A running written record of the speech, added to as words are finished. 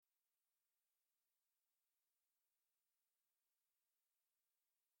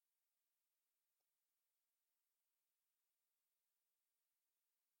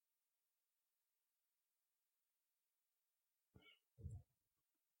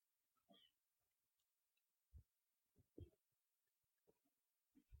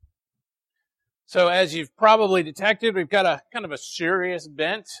So as you've probably detected, we've got a kind of a serious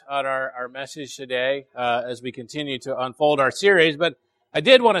bent on our message today as we continue to unfold our series. But I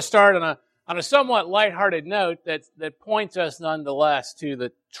did want to start on a somewhat lighthearted note that points us nonetheless to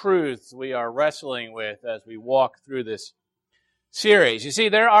the truths we are wrestling with as we walk through this series. You see,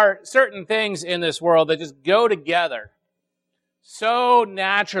 there are certain things in this world that just go together so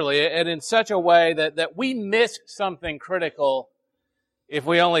naturally and in such a way that we miss something critical if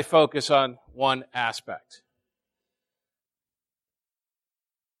we only focus on one aspect.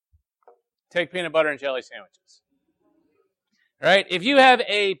 Take peanut butter and jelly sandwiches. Right? If you have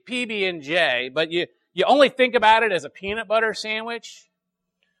a PB&J, but you only think about it as a peanut butter sandwich,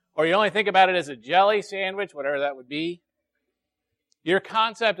 or you only think about it as a jelly sandwich, whatever that would be, your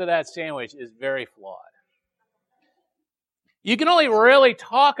concept of that sandwich is very flawed. You can only really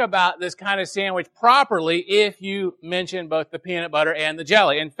talk about this kind of sandwich properly if you mention both the peanut butter and the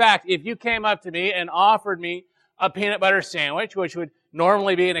jelly. In fact, if you came up to me and offered me a peanut butter sandwich, which would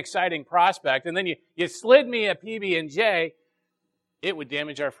normally be an exciting prospect, and then you slid me a PB&J, it would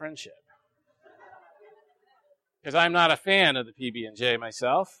damage our friendship. Because I'm not a fan of the PB&J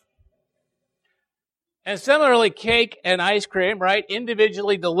myself. And similarly, cake and ice cream, right?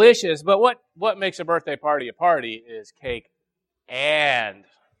 Individually delicious, but what makes a birthday party a party is cake and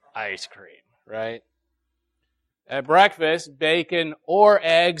ice cream, right? At breakfast, bacon or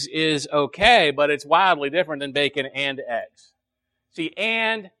eggs is okay, but it's wildly different than bacon and eggs. See,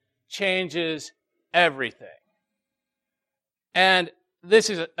 and changes everything. And this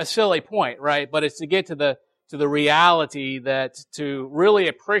is a silly point, right? But it's to get to the reality that to really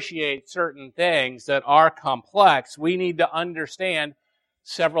appreciate certain things that are complex, we need to understand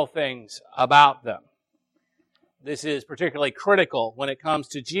several things about them. This is particularly critical when it comes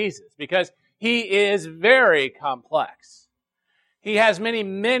to Jesus because he is very complex. He has many,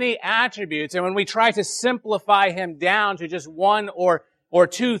 many attributes, and when we try to simplify him down to just one or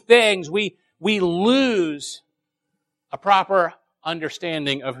two things, we lose a proper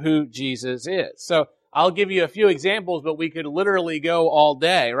understanding of who Jesus is. So I'll give you a few examples, but we could literally go all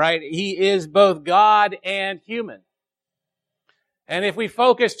day, right? He is both God and human. And if we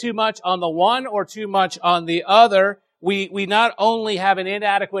focus too much on the one or too much on the other, we not only have an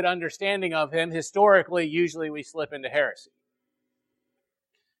inadequate understanding of him, historically, usually we slip into heresy.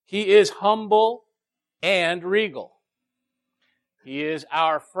 He is humble and regal. He is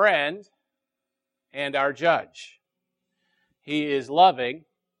our friend and our judge. He is loving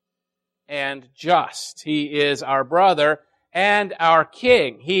and just. He is our brother and our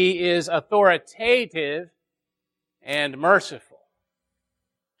king. He is authoritative and merciful.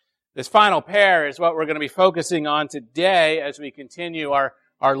 This final pair is what we're going to be focusing on today as we continue our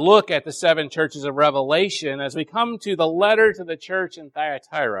look at the seven churches of Revelation as we come to the letter to the church in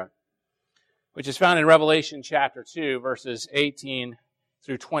Thyatira, which is found in Revelation chapter 2, verses 18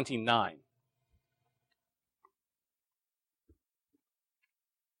 through 29.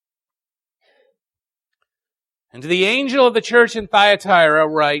 And to the angel of the church in Thyatira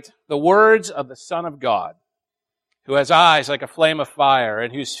write the words of the Son of God, who has eyes like a flame of fire,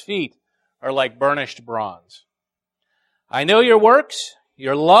 and whose feet are like burnished bronze. I know your works,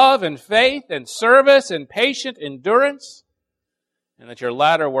 your love and faith and service and patient endurance, and that your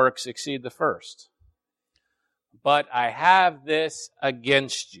latter works exceed the first. But I have this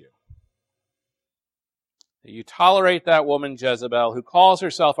against you, that you tolerate that woman Jezebel, who calls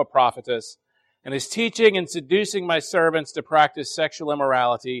herself a prophetess, and is teaching and seducing my servants to practice sexual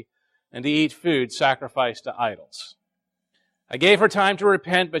immorality and to eat food sacrificed to idols. I gave her time to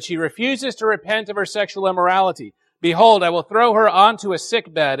repent, but she refuses to repent of her sexual immorality. Behold, I will throw her onto a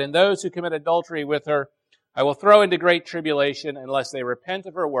sickbed, and those who commit adultery with her I will throw into great tribulation unless they repent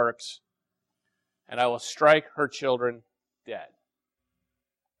of her works, and I will strike her children dead.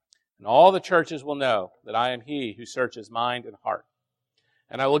 And all the churches will know that I am he who searches mind and heart.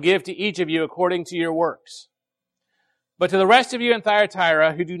 And I will give to each of you according to your works. But to the rest of you in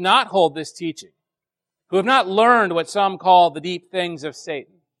Thyatira who do not hold this teaching, who have not learned what some call the deep things of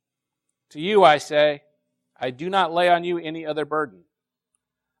Satan, to you I say, I do not lay on you any other burden.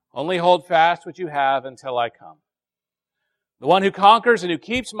 Only hold fast what you have until I come. The one who conquers and who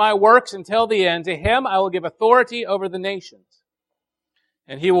keeps my works until the end, to him I will give authority over the nations.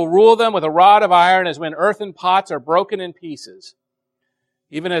 And he will rule them with a rod of iron as when earthen pots are broken in pieces,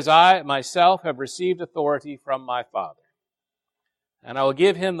 even as I myself have received authority from my Father. And I will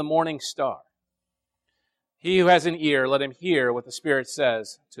give him the morning star. He who has an ear, let him hear what the Spirit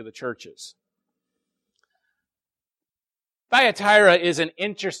says to the churches. Thyatira is an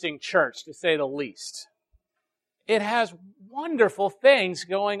interesting church, to say the least. It has wonderful things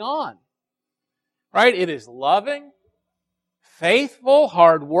going on. right? It is loving, faithful,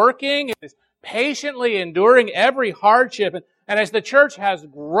 hardworking. It is patiently enduring every hardship. And as the church has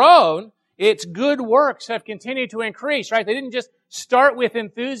grown, its good works have continued to increase, right? They didn't just start with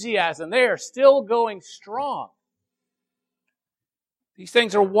enthusiasm. They are still going strong. These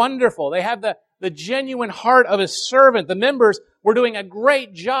things are wonderful. They have the genuine heart of a servant. The members were doing a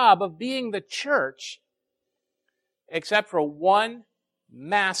great job of being the church, except for one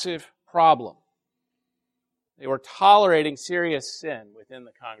massive problem. They were tolerating serious sin within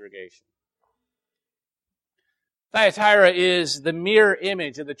the congregation. Thyatira is the mirror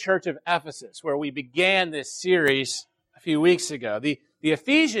image of the church of Ephesus, where we began this series a few weeks ago. The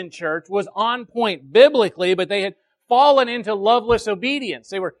Ephesian church was on point biblically, but they had fallen into loveless obedience.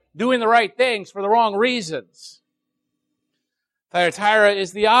 They were doing the right things for the wrong reasons. Thyatira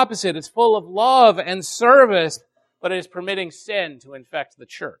is the opposite. It's full of love and service, but it is permitting sin to infect the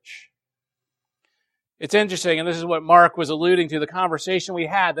church. It's interesting, and this is what Mark was alluding to, the conversation we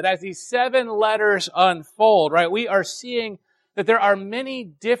had, that as these 7 letters unfold, right, we are seeing that there are many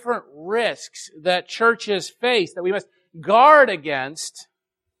different risks that churches face that we must guard against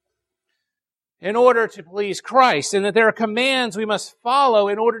in order to please Christ, and that there are commands we must follow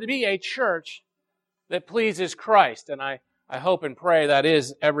in order to be a church that pleases Christ. And I hope and pray that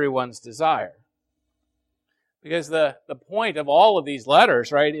is everyone's desire. Because the point of all of these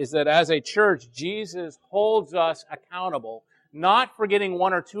letters, right, is that as a church, Jesus holds us accountable, not for getting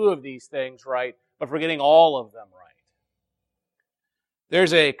 1 or 2 of these things right, but for getting all of them right.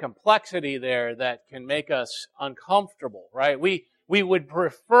 There's a complexity there that can make us uncomfortable, right? We would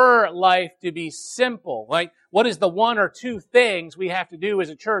prefer life to be simple, right? What is the 1 or 2 things we have to do as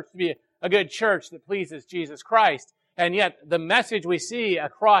a church to be a good church that pleases Jesus Christ? And yet, the message we see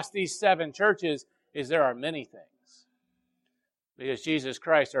across these 7 churches is there are many things. Because Jesus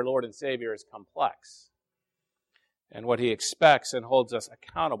Christ, our Lord and Savior, is complex. And what He expects and holds us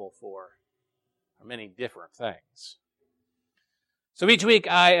accountable for are many different things. So each week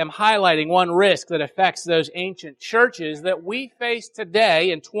I am highlighting one risk that affects those ancient churches that we face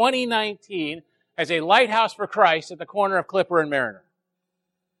today in 2019 as a lighthouse for Christ at the corner of Clipper and Mariner.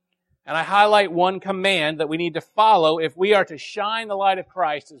 And I highlight one command that we need to follow if we are to shine the light of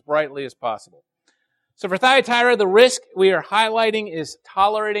Christ as brightly as possible. So for Thyatira, the risk we are highlighting is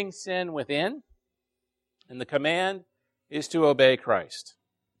tolerating sin within, and the command is to obey Christ.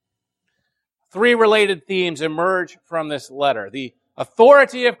 3 related themes emerge from this letter: the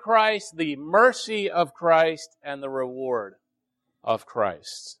authority of Christ, the mercy of Christ, and the reward of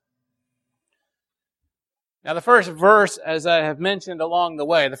Christ. Now the first verse, as I have mentioned along the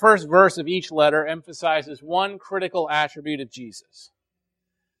way, the first verse of each letter emphasizes one critical attribute of Jesus.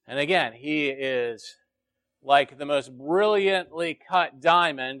 And again, He is like the most brilliantly cut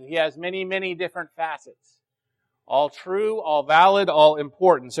diamond. He has many, many different facets. All true, all valid, all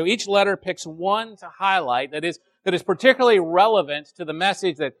important. So each letter picks one to highlight that is particularly relevant to the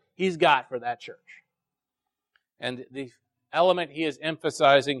message that He's got for that church. And the element He is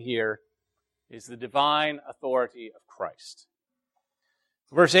emphasizing here is the divine authority of Christ.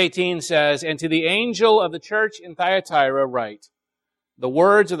 Verse 18 says, "And to the angel of the church in Thyatira write, the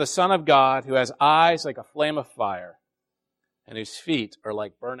words of the Son of God, who has eyes like a flame of fire, and whose feet are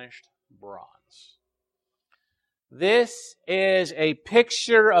like burnished bronze." This is a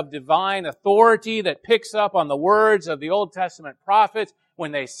picture of divine authority that picks up on the words of the Old Testament prophets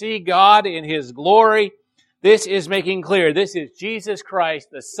when they see God in His glory. This is making clear this is Jesus Christ,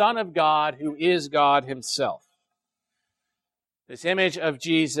 the Son of God, who is God Himself. This image of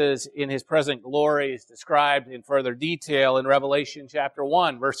Jesus in His present glory is described in further detail in Revelation chapter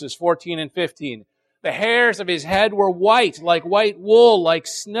 1, verses 14 and 15. The hairs of His head were white, like white wool, like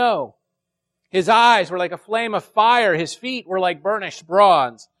snow. His eyes were like a flame of fire. His feet were like burnished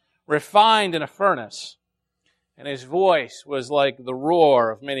bronze, refined in a furnace. And His voice was like the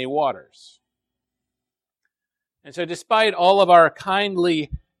roar of many waters. And so despite all of our kindly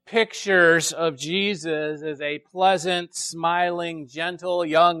pictures of Jesus as a pleasant, smiling, gentle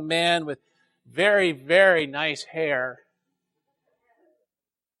young man with very, very nice hair,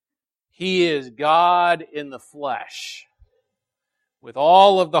 He is God in the flesh, with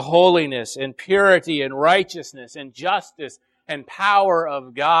all of the holiness and purity and righteousness and justice and power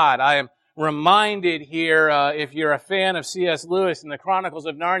of God. I am reminded here, if you're a fan of C.S. Lewis in the Chronicles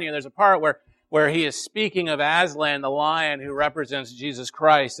of Narnia, there's a part where he is speaking of Aslan, the lion who represents Jesus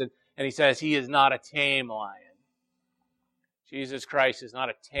Christ, and he says he is not a tame lion. Jesus Christ is not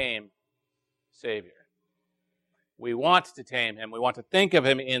a tame Savior. We want to tame Him. We want to think of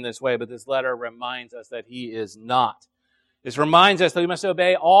Him in this way, but this letter reminds us that He is not. This reminds us that we must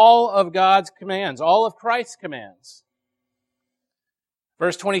obey all of God's commands, all of Christ's commands.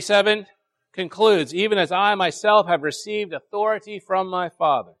 Verse 27 concludes, even as I myself have received authority from my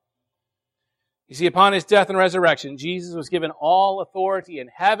Father. You see, upon his death and resurrection, Jesus was given all authority in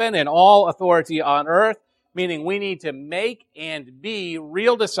heaven and all authority on earth, meaning we need to make and be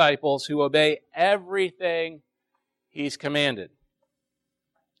real disciples who obey everything he's commanded.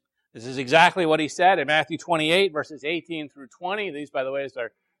 This is exactly what he said in Matthew 28, verses 18 through 20. These, by the way, is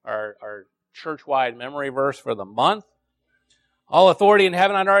our church-wide memory verse for the month. All authority in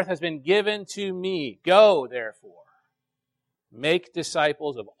heaven and on earth has been given to me. Go, therefore, make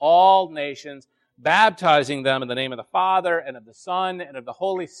disciples of all nations, baptizing them in the name of the Father and of the Son and of the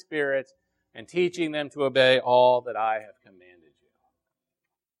Holy Spirit, and teaching them to obey all that I have commanded you.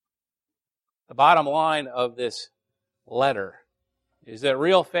 The bottom line of this letter is that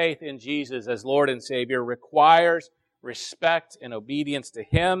real faith in Jesus as Lord and Savior requires respect and obedience to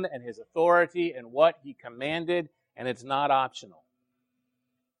Him and His authority and what He commanded, and it's not optional.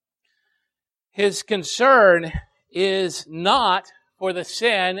 His concern is not for the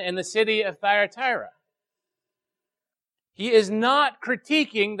sin in the city of Thyatira. He is not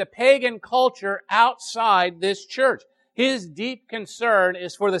critiquing the pagan culture outside this church. His deep concern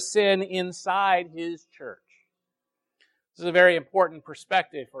is for the sin inside His church. This is a very important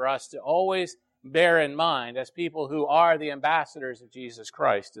perspective for us to always bear in mind as people who are the ambassadors of Jesus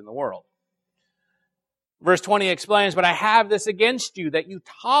Christ in the world. Verse 20 explains, but I have this against you, that you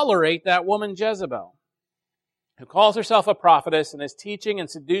tolerate that woman Jezebel, who calls herself a prophetess and is teaching and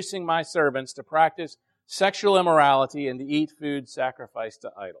seducing my servants to practice sexual immorality and to eat food sacrificed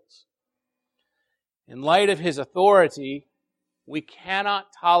to idols. In light of his authority, we cannot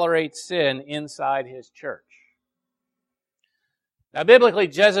tolerate sin inside his church. Now, biblically,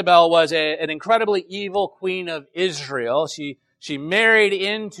 Jezebel was an incredibly evil queen of Israel. She married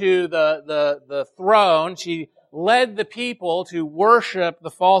into the throne. She led the people to worship the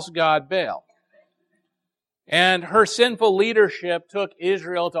false god Baal. And her sinful leadership took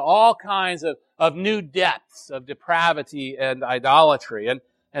Israel to all kinds of new depths of depravity and idolatry.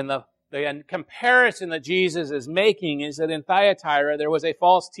 And the comparison that Jesus is making is that in Thyatira there was a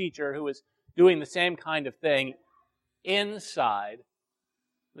false teacher who was doing the same kind of thing inside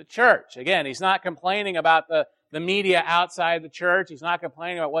the church. Again, he's not complaining about the media outside the church. He's not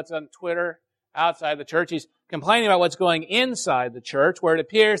complaining about what's on Twitter outside the church. He's complaining about what's going inside the church, where it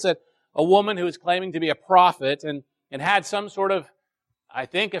appears that a woman who is claiming to be a prophet and had some sort of, I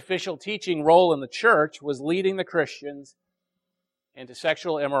think, official teaching role in the church was leading the Christians into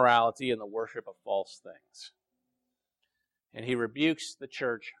sexual immorality and the worship of false things. And he rebukes the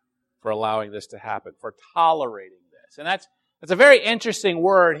church for allowing this to happen, for tolerating this. And that's a very interesting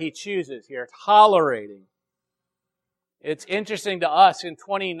word he chooses here, tolerating. It's interesting to us in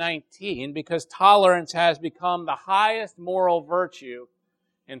 2019 because tolerance has become the highest moral virtue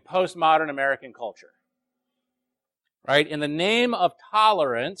in postmodern American culture. Right? In the name of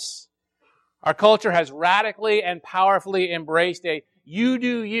tolerance, our culture has radically and powerfully embraced a you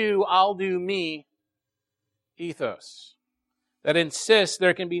do you, I'll do me ethos that insists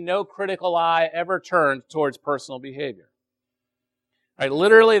there can be no critical eye ever turned towards personal behavior. Right?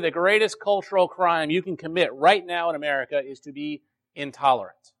 Literally, the greatest cultural crime you can commit right now in America is to be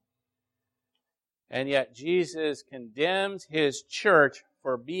intolerant. And yet Jesus condemns his church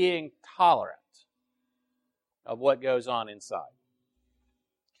for being tolerant of what goes on inside.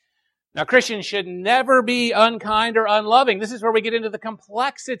 Now, Christians should never be unkind or unloving. This is where we get into the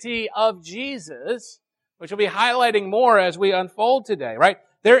complexity of Jesus, which we'll be highlighting more as we unfold today, right?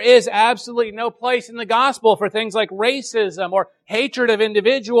 There is absolutely no place in the gospel for things like racism or hatred of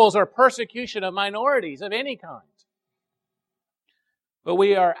individuals or persecution of minorities of any kind. But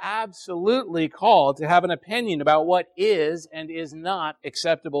we are absolutely called to have an opinion about what is and is not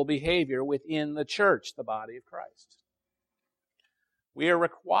acceptable behavior within the church, the body of Christ. We are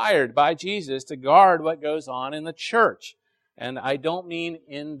required by Jesus to guard what goes on in the church. And I don't mean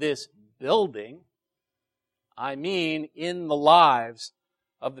in this building. I mean in the lives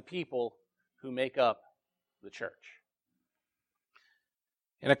of the people who make up the church.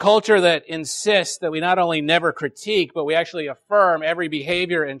 In a culture that insists that we not only never critique, but we actually affirm every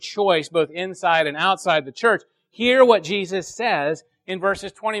behavior and choice, both inside and outside the church, hear what Jesus says in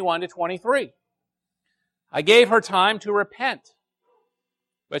verses 21 to 23. I gave her time to repent,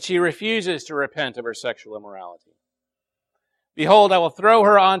 but she refuses to repent of her sexual immorality. Behold, I will throw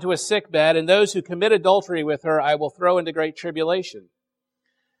her onto a sickbed, and those who commit adultery with her I will throw into great tribulation,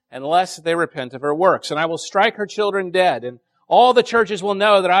 unless they repent of her works. And I will strike her children dead, and All the churches will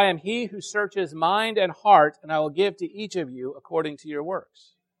know that I am he who searches mind and heart, and I will give to each of you according to your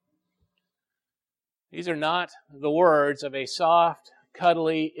works. These are not the words of a soft,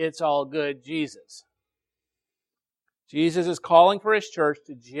 cuddly, it's all good Jesus. Jesus is calling for his church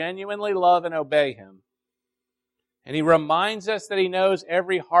to genuinely love and obey him. And he reminds us that he knows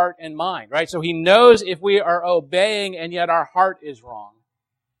every heart and mind, right? So he knows if we are obeying and yet our heart is wrong.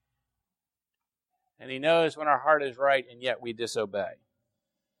 And he knows when our heart is right and yet we disobey.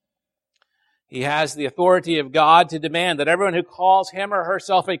 He has the authority of God to demand that everyone who calls him or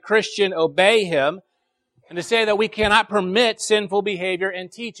herself a Christian obey him, and to say that we cannot permit sinful behavior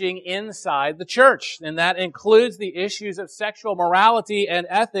and teaching inside the church. And that includes the issues of sexual morality and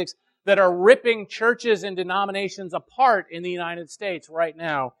ethics that are ripping churches and denominations apart in the United States right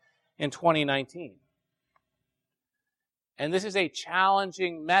now in 2019. And this is a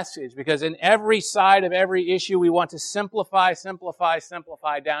challenging message because in every side of every issue we want to simplify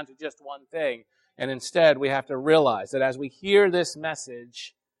down to just one thing. And instead we have to realize that as we hear this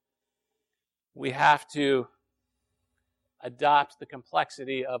message, we have to adopt the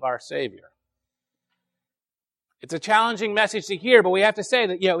complexity of our Savior. It's a challenging message to hear, but we have to say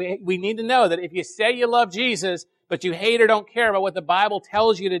that, we need to know that if you say you love Jesus, but you hate or don't care about what the Bible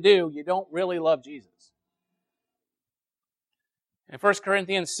tells you to do, you don't really love Jesus. And 1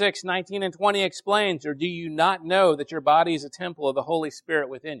 Corinthians 6, 19 and 20 explains, or do you not know that your body is a temple of the Holy Spirit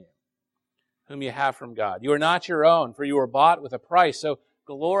within you, whom you have from God? You are not your own, for you were bought with a price, so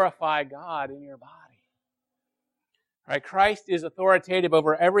glorify God in your body. Right? Christ is authoritative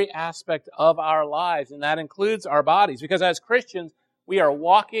over every aspect of our lives, and that includes our bodies, because as Christians, we are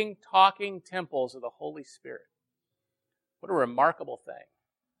walking, talking temples of the Holy Spirit. What a remarkable thing.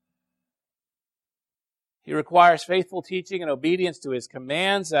 He requires faithful teaching and obedience to his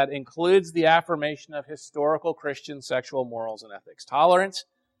commands. That includes the affirmation of historical Christian sexual morals and ethics. Tolerance,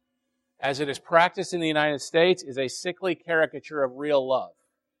 as it is practiced in the United States, is a sickly caricature of real love,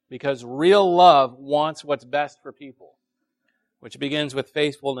 because real love wants what's best for people, which begins with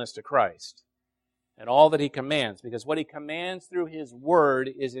faithfulness to Christ and all that he commands, because what he commands through his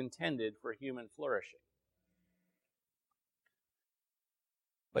word is intended for human flourishing.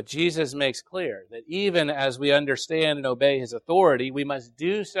 But Jesus makes clear that even as we understand and obey his authority, we must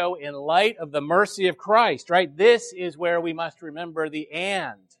do so in light of the mercy of Christ, right? This is where we must remember the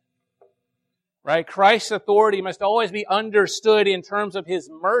and. Right? Christ's authority must always be understood in terms of his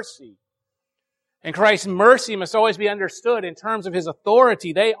mercy. And Christ's mercy must always be understood in terms of his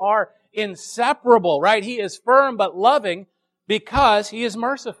authority. They are inseparable, right? He is firm but loving because he is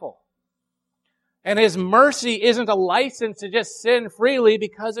merciful. And his mercy isn't a license to just sin freely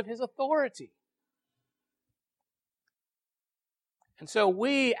because of his authority. And so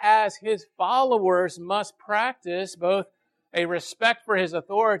we, as his followers, must practice both a respect for his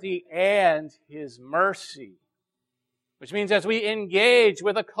authority and his mercy. Which means as we engage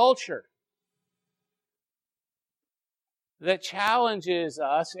with a culture that challenges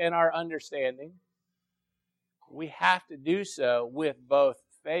us in our understanding, we have to do so with both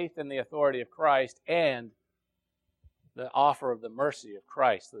faith in the authority of Christ and the offer of the mercy of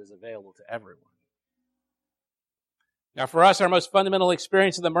Christ that is available to everyone. Now for us, our most fundamental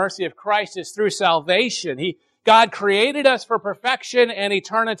experience of the mercy of Christ is through salvation. God created us for perfection and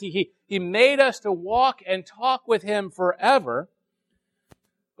eternity. He made us to walk and talk with him forever,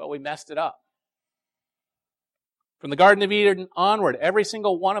 but we messed it up. From the Garden of Eden onward, every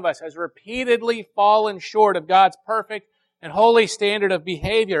single one of us has repeatedly fallen short of God's perfect and holy standard of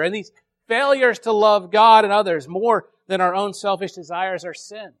behavior. And these failures to love God and others more than our own selfish desires are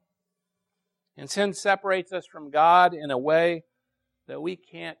sin. And sin separates us from God in a way that we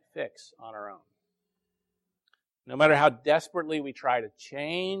can't fix on our own. No matter how desperately we try to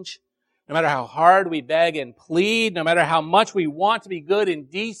change, no matter how hard we beg and plead, no matter how much we want to be good and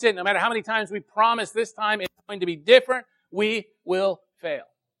decent, no matter how many times we promise this time it's going to be different, we will fail.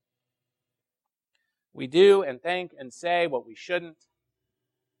 We do and think and say what we shouldn't.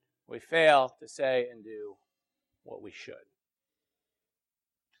 We fail to say and do what we should.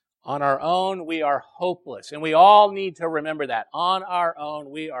 On our own, we are hopeless. And we all need to remember that. On our own,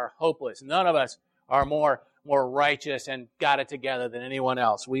 we are hopeless. None of us are more righteous and got it together than anyone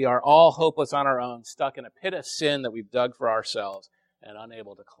else. We are all hopeless on our own, stuck in a pit of sin that we've dug for ourselves and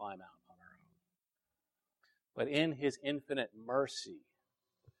unable to climb out on our own. But in his infinite mercy,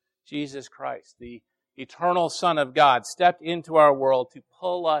 Jesus Christ, the eternal Son of God, stepped into our world to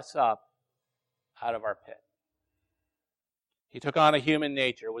pull us up out of our pit. He took on a human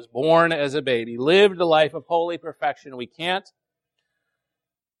nature, was born as a baby, lived a life of holy perfection we can't,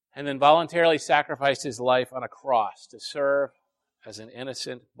 and then voluntarily sacrificed his life on a cross to serve as an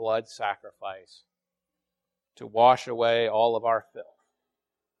innocent blood sacrifice to wash away all of our filth,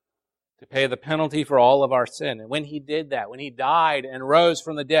 to pay the penalty for all of our sin. And when he did that, when he died and rose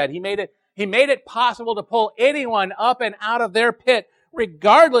from the dead, he made it possible to pull anyone up and out of their pit,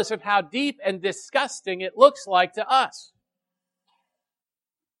 regardless of how deep and disgusting it looks like to us.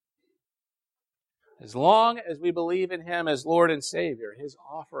 As long as we believe in him as Lord and Savior, his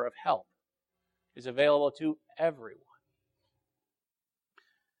offer of help is available to everyone.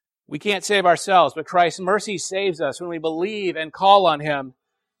 We can't save ourselves, but Christ's mercy saves us when we believe and call on him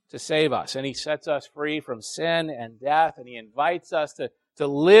to save us. And he sets us free from sin and death, and he invites us to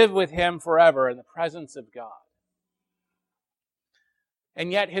live with him forever in the presence of God.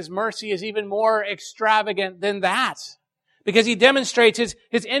 And yet his mercy is even more extravagant than that, because he demonstrates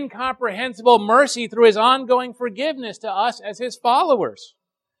his incomprehensible mercy through his ongoing forgiveness to us as his followers.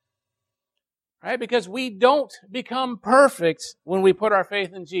 Right? Because we don't become perfect when we put our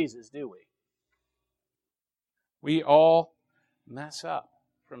faith in Jesus, do we? We all mess up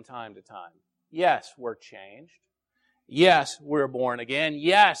from time to time. Yes, we're changed. Yes, we're born again.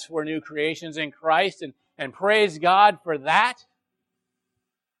 Yes, we're new creations in Christ, and praise God for that.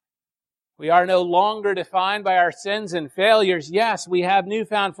 We are no longer defined by our sins and failures. Yes, we have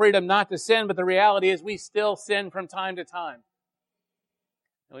newfound freedom not to sin, but the reality is we still sin from time to time.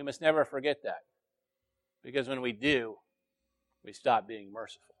 And we must never forget that. Because when we do, we stop being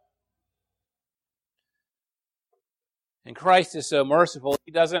merciful. And Christ is so merciful,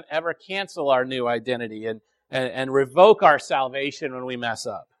 he doesn't ever cancel our new identity and revoke our salvation when we mess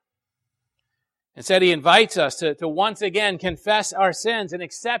up. Instead, he invites us to once again confess our sins and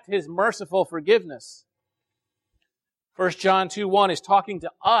accept his merciful forgiveness. 1 John 2:1 is talking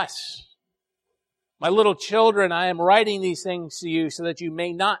to us. My little children, I am writing these things to you so that you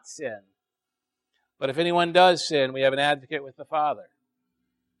may not sin. But if anyone does sin, we have an advocate with the Father,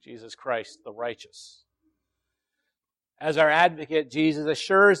 Jesus Christ the righteous. As our advocate, Jesus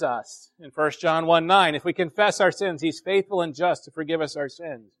assures us in 1 John 1:9, if we confess our sins, he's faithful and just to forgive us our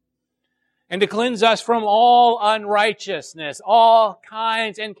sins and to cleanse us from all unrighteousness, all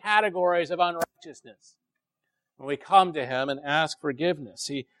kinds and categories of unrighteousness. When we come to him and ask forgiveness,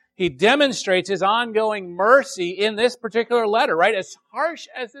 he demonstrates his ongoing mercy in this particular letter, right? As harsh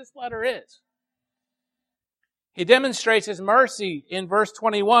as this letter is. He demonstrates his mercy in verse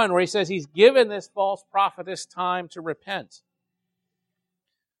 21, where he says he's given this false prophetess time to repent.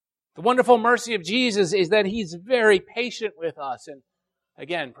 The wonderful mercy of Jesus is that he's very patient with us. And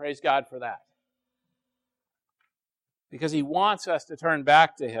again, praise God for that. Because he wants us to turn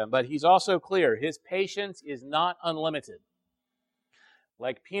back to him. But he's also clear, his patience is not unlimited.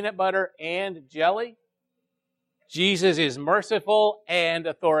 Like peanut butter and jelly, Jesus is merciful and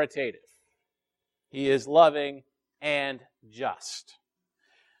authoritative. He is loving and just.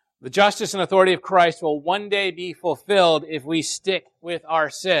 The justice and authority of Christ will one day be fulfilled if we stick with our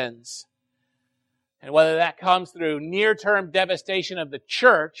sins. And whether that comes through near-term devastation of the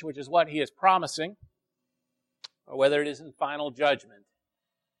church, which is what he is promising, or whether it is in final judgment,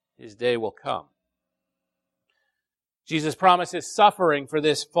 his day will come. Jesus promises suffering for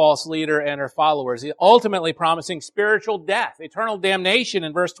this false leader and her followers, ultimately promising spiritual death, eternal damnation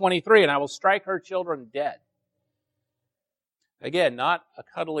in verse 23, and I will strike her children dead. Again, not a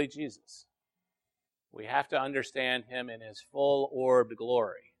cuddly Jesus. We have to understand him in his full-orbed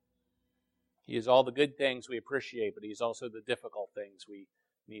glory. He is all the good things we appreciate, but he's also the difficult things we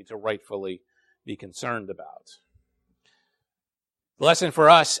need to rightfully be concerned about. The lesson for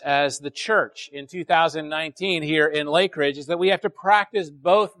us as the church in 2019 here in Lake Ridge is that we have to practice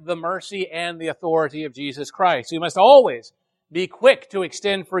both the mercy and the authority of Jesus Christ. We must always be quick to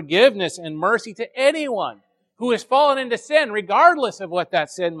extend forgiveness and mercy to anyone who has fallen into sin, regardless of what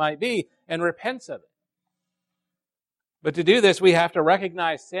that sin might be, and repents of it. But to do this, we have to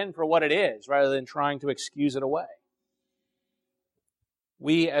recognize sin for what it is, rather than trying to excuse it away.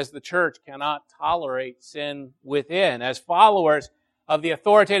 We as the church cannot tolerate sin within. As followers of the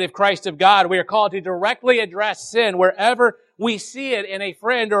authoritative Christ of God, we are called to directly address sin wherever we see it in a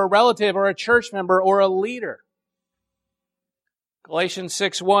friend or a relative or a church member or a leader. Galatians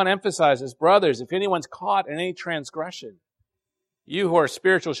 6:1 emphasizes, brothers, if anyone's caught in any transgression, you who are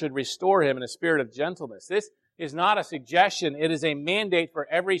spiritual should restore him in a spirit of gentleness. This is not a suggestion. It is a mandate for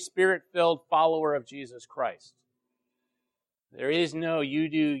every spirit-filled follower of Jesus Christ. There is no you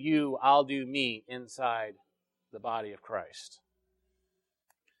do you, I'll do me inside the body of Christ.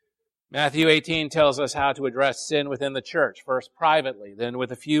 Matthew 18 tells us how to address sin within the church, first privately, then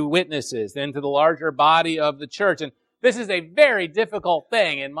with a few witnesses, then to the larger body of the church. And this is a very difficult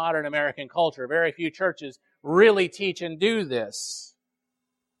thing in modern American culture. Very few churches really teach and do this.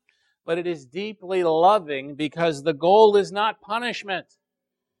 But it is deeply loving because the goal is not punishment.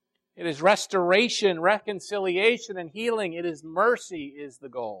 It is restoration, reconciliation, and healing. It is mercy is the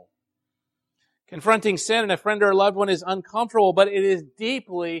goal. Confronting sin in a friend or a loved one is uncomfortable, but it is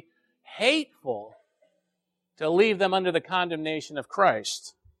deeply hateful to leave them under the condemnation of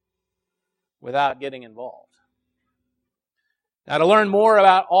Christ without getting involved. Now, to learn more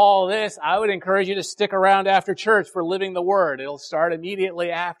about all this, I would encourage you to stick around after church for Living the Word. It'll start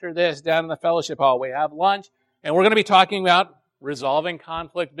immediately after this down in the fellowship hall. We have lunch, and we're going to be talking about resolving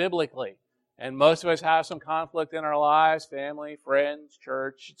conflict biblically. And most of us have some conflict in our lives, family, friends,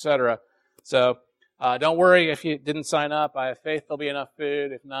 church, etc. So don't worry if you didn't sign up. I have faith there'll be enough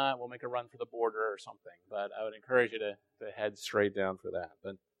food. If not, we'll make a run for the border or something. But I would encourage you to head straight down for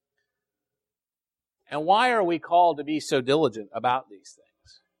that. And why are we called to be so diligent about these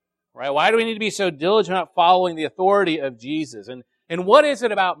things? Right? Why do we need to be so diligent about following the authority of Jesus? And what is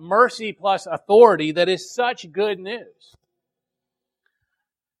it about mercy plus authority that is such good news?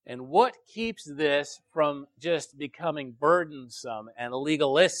 And what keeps this from just becoming burdensome and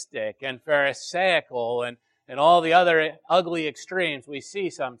legalistic and pharisaical and all the other ugly extremes we see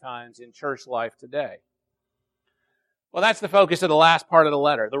sometimes in church life today? Well, that's the focus of the last part of the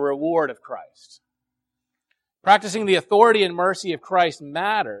letter, the reward of Christ. Practicing the authority and mercy of Christ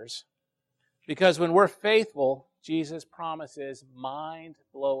matters because when we're faithful, Jesus promises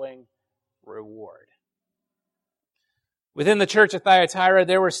mind-blowing reward. Within the church of Thyatira,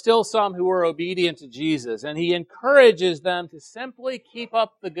 there were still some who were obedient to Jesus, and he encourages them to simply keep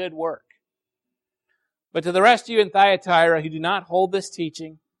up the good work. But to the rest of you in Thyatira who do not hold this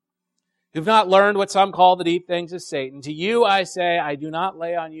teaching, who've not learned what some call the deep things of Satan, to you I say, I do not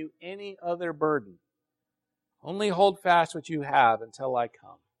lay on you any other burden. Only hold fast what you have until I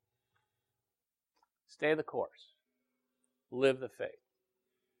come. Stay the course. Live the faith.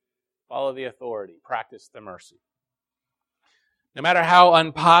 Follow the authority. Practice the mercy. No matter how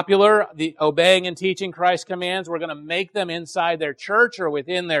unpopular the obeying and teaching Christ's commands, we're going to make them inside their church or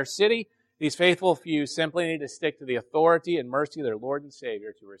within their city. These faithful few simply need to stick to the authority and mercy of their Lord and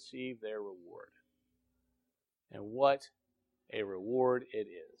Savior to receive their reward. And what a reward it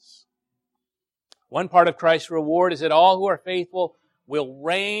is. One part of Christ's reward is that all who are faithful will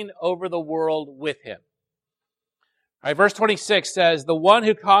reign over the world with him. All right, verse 26 says, the one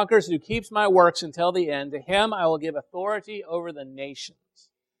who conquers, who keeps my works until the end, to him I will give authority over the nations.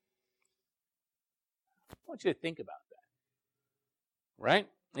 I want you to think about that. Right?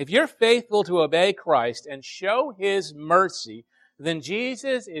 If you're faithful to obey Christ and show his mercy, then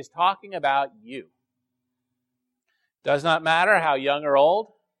Jesus is talking about you. Does not matter how young or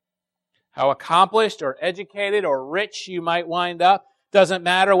old, how accomplished or educated or rich you might wind up. Doesn't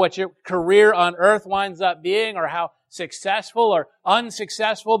matter what your career on earth winds up being or how successful or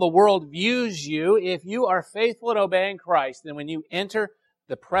unsuccessful the world views you. If you are faithful in obeying Christ, then when you enter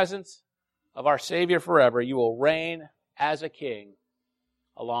the presence of our Savior forever, you will reign as a king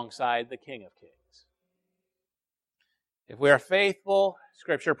alongside the King of Kings. If we are faithful,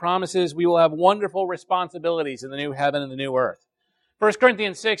 Scripture promises we will have wonderful responsibilities in the new heaven and the new earth. 1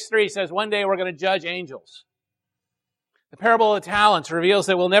 Corinthians 6:3 says one day we're going to judge angels. The parable of the talents reveals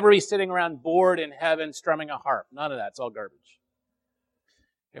that we'll never be sitting around bored in heaven strumming a harp. None of that. It's all garbage.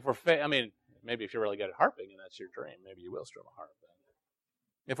 If we're maybe if you're really good at harping and that's your dream, maybe you will strum a harp.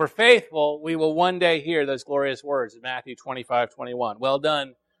 If we're faithful, we will one day hear those glorious words in Matthew 25:21. Well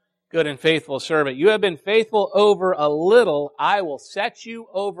done, good and faithful servant. You have been faithful over a little. I will set you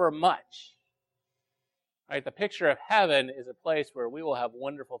over much. Right, the picture of heaven is a place where we will have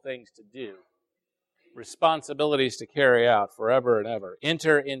wonderful things to do, responsibilities to carry out forever and ever.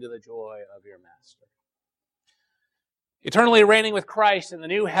 Enter into the joy of your master. Eternally reigning with Christ in the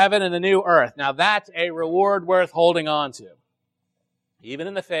new heaven and the new earth. Now that's a reward worth holding on to, even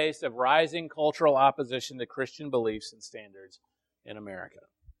in the face of rising cultural opposition to Christian beliefs and standards in America.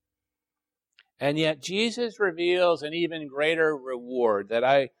 And yet Jesus reveals an even greater reward that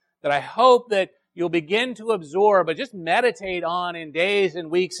I hope that you'll begin to absorb, but just meditate on in days and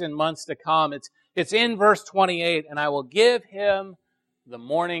weeks and months to come. It's in verse 28, and I will give him the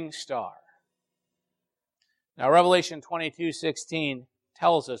morning star. Now, Revelation 22:16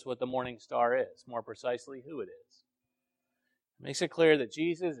 tells us what the morning star is, more precisely who it is. It makes it clear that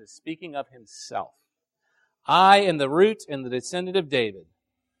Jesus is speaking of himself. I am the root and the descendant of David,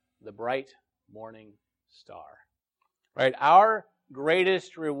 the bright morning star. Right? Our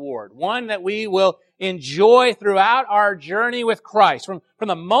greatest reward, one that we will enjoy throughout our journey with Christ, from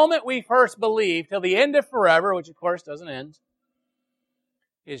the moment we first believe till the end of forever, which of course doesn't end,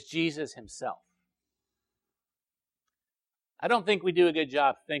 is Jesus himself. I don't think we do a good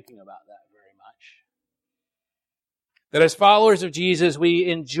job thinking about that very much. That as followers of Jesus, we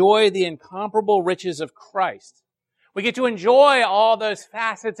enjoy the incomparable riches of Christ. We get to enjoy all those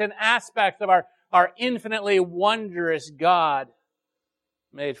facets and aspects of our infinitely wondrous God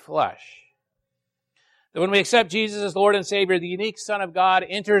made flesh. That when we accept Jesus as Lord and Savior, the unique Son of God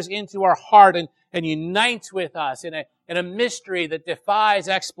enters into our heart and unites with us in a mystery that defies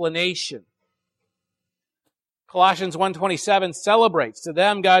explanation. Colossians 1:27 celebrates, to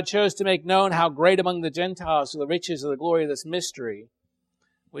them God chose to make known how great among the Gentiles are the riches of the glory of this mystery,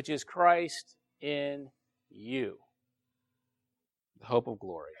 which is Christ in you, the hope of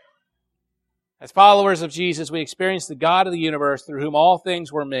glory. As followers of Jesus, we experience the God of the universe through whom all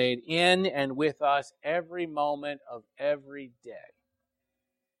things were made, in and with us every moment of every day.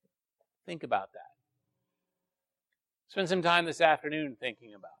 Think about that. Spend some time this afternoon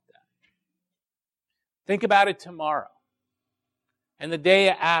thinking about that. Think about it tomorrow and the day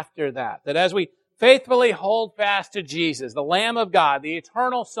after that. That as we faithfully hold fast to Jesus, the Lamb of God, the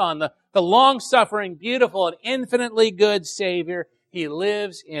eternal Son, the long-suffering, beautiful, and infinitely good Savior, He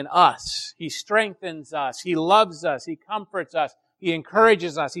lives in us. He strengthens us. He loves us. He comforts us. He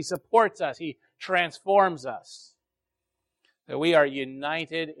encourages us. He supports us. He transforms us. That we are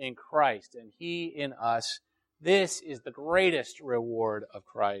united in Christ and He in us. This is the greatest reward of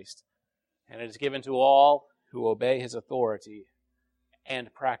Christ. And it is given to all who obey His authority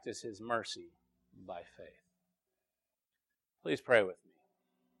and practice His mercy by faith. Please pray with me.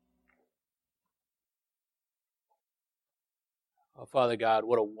 Oh, Father God,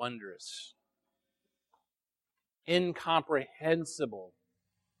 what a wondrous, incomprehensible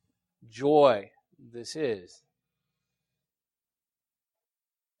joy this is.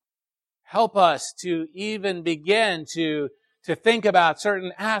 Help us to even begin to think about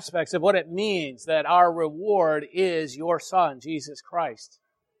certain aspects of what it means that our reward is your Son, Jesus Christ,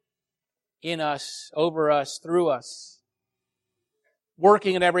 in us, over us, through us,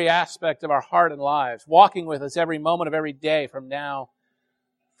 working in every aspect of our heart and lives, walking with us every moment of every day from now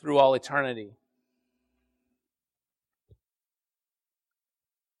through all eternity.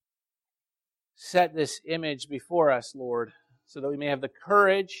 Set this image before us, Lord, so that we may have the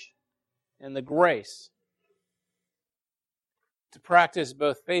courage and the grace to practice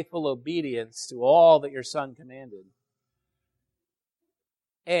both faithful obedience to all that your Son commanded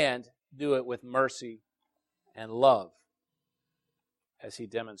and do it with mercy and love as He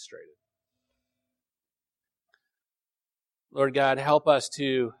demonstrated. Lord God, help us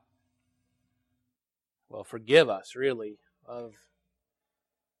to, forgive us, really, of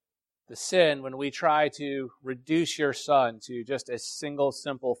the sin when we try to reduce your Son to just a single,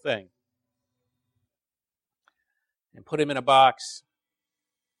 simple thing and put Him in a box,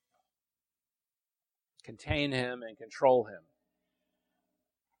 contain Him, and control Him.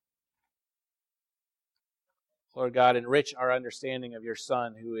 Lord God, enrich our understanding of your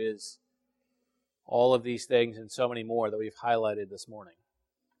Son, who is all of these things and so many more that we've highlighted this morning.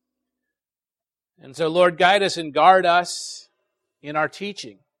 And so, Lord, guide us and guard us in our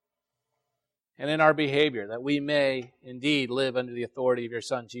teaching and in our behavior, that we may indeed live under the authority of your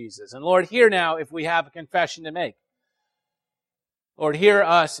Son, Jesus. And Lord, hear now if we have a confession to make. Lord, hear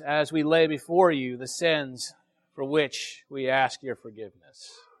us as we lay before you the sins for which we ask your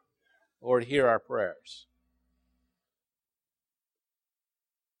forgiveness. Lord, hear our prayers.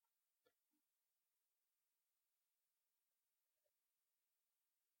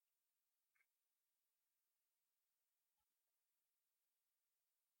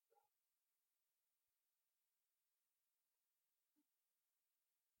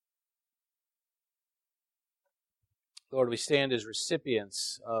 Lord, we stand as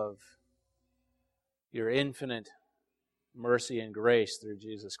recipients of your infinite mercy and grace through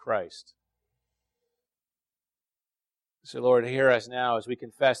Jesus Christ. So, Lord, hear us now as we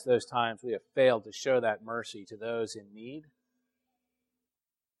confess those times we have failed to show that mercy to those in need,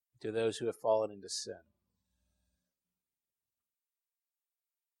 to those who have fallen into sin.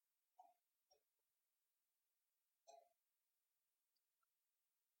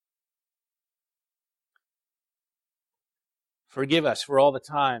 Forgive us for all the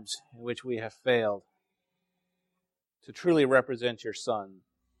times in which we have failed to truly represent your Son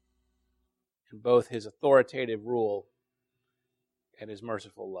in both His authoritative rule and His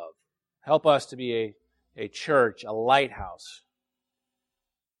merciful love. Help us to be a church, a lighthouse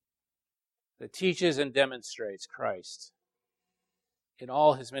that teaches and demonstrates Christ in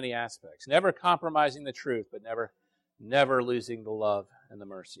all His many aspects, never compromising the truth, but never losing the love and the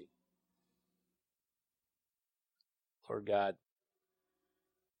mercy. Lord God,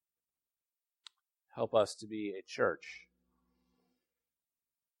 help us to be a church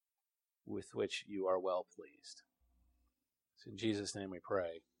with which you are well pleased. It's in Jesus' name we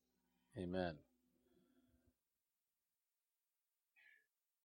pray. Amen.